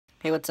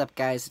Hey, what's up,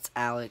 guys? It's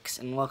Alex,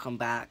 and welcome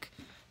back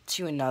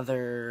to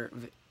another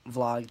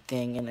vlog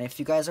thing. And if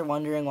you guys are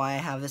wondering why I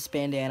have this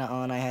bandana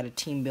on, I had a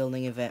team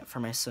building event for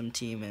my swim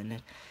team,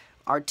 and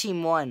our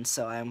team won,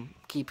 so I'm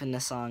keeping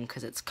this on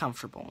because it's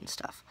comfortable and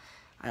stuff.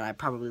 And I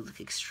probably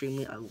look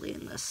extremely ugly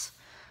in this.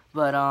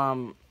 But, I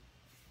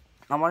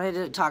wanted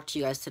to talk to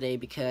you guys today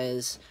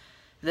because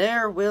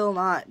there will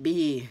not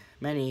be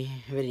many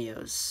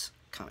videos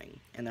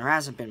coming, and there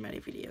hasn't been many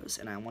videos,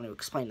 and I want to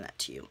explain that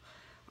to you.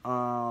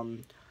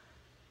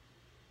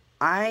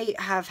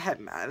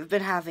 I've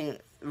been having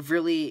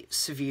really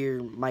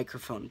severe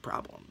microphone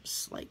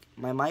problems. Like,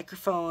 my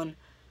microphone,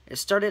 it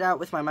started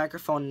out with my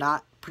microphone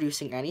not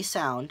producing any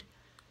sound,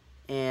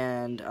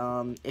 and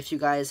if you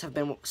guys have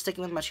been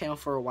sticking with my channel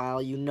for a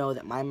while, you know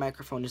that my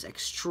microphone is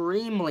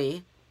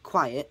extremely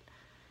quiet,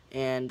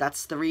 and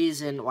that's the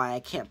reason why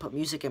I can't put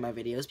music in my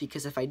videos,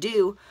 because if I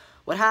do,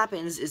 what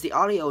happens is the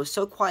audio is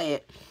so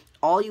quiet,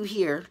 all you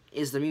hear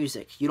is the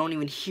music. You don't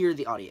even hear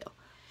the audio.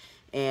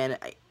 And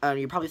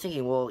you're probably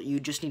thinking, well, you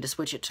just need to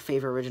switch it to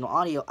favor original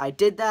audio. I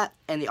did that,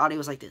 and the audio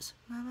was like this.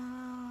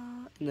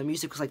 And the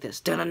music was like this.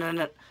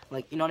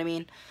 Like, you know what I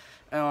mean?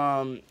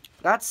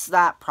 That's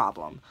that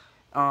problem.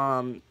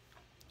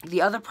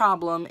 The other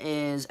problem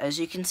is, as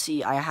you can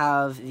see, I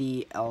have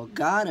the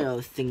Elgato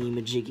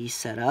thingy-majiggy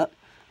set up.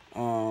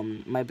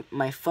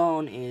 My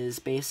phone is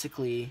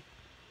basically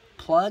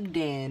plugged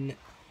in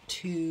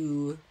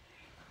to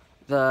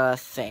the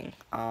thing.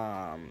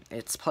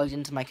 It's plugged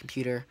into my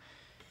computer.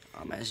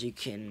 As you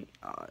can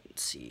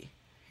see,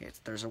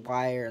 there's a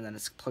wire, and then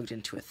it's plugged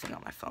into a thing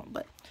on my phone,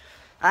 but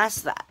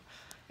that's that.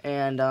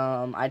 And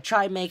I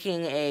tried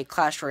making a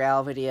Clash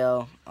Royale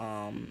video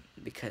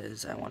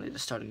because I wanted to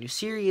start a new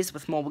series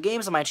with mobile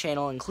games on my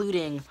channel,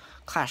 including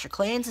Clash of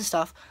Clans and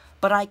stuff,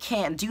 but I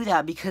can't do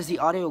that because the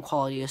audio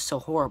quality is so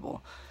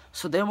horrible.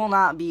 So there will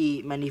not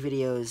be many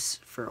videos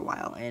for a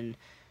while, and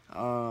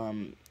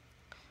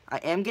I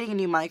am getting a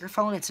new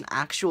microphone. It's an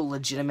actual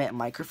legitimate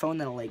microphone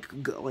that'll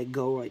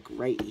go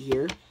right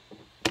here,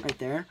 right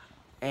there,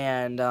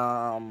 and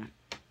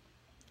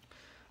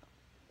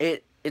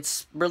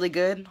it's really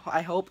good,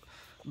 I hope.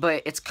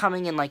 But it's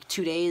coming in like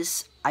 2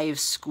 days. I have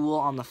school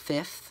on the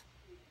 5th,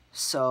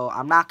 so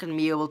I'm not gonna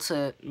be able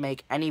to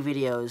make any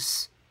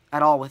videos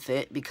at all with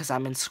it because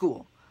I'm in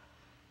school.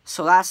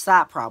 So that's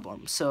that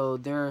problem. So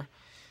there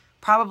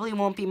probably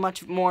won't be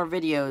much more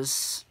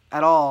videos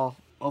at all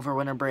over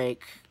winter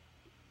break,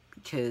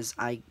 because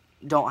I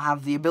don't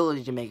have the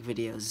ability to make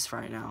videos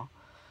right now.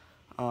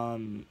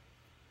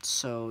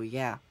 So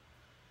yeah.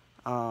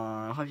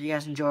 I hope you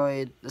guys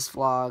enjoyed this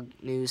vlog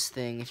news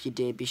thing. If you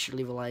did, be sure to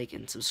leave a like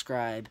and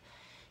subscribe.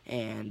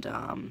 And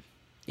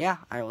yeah,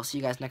 I will see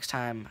you guys next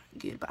time.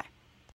 Goodbye.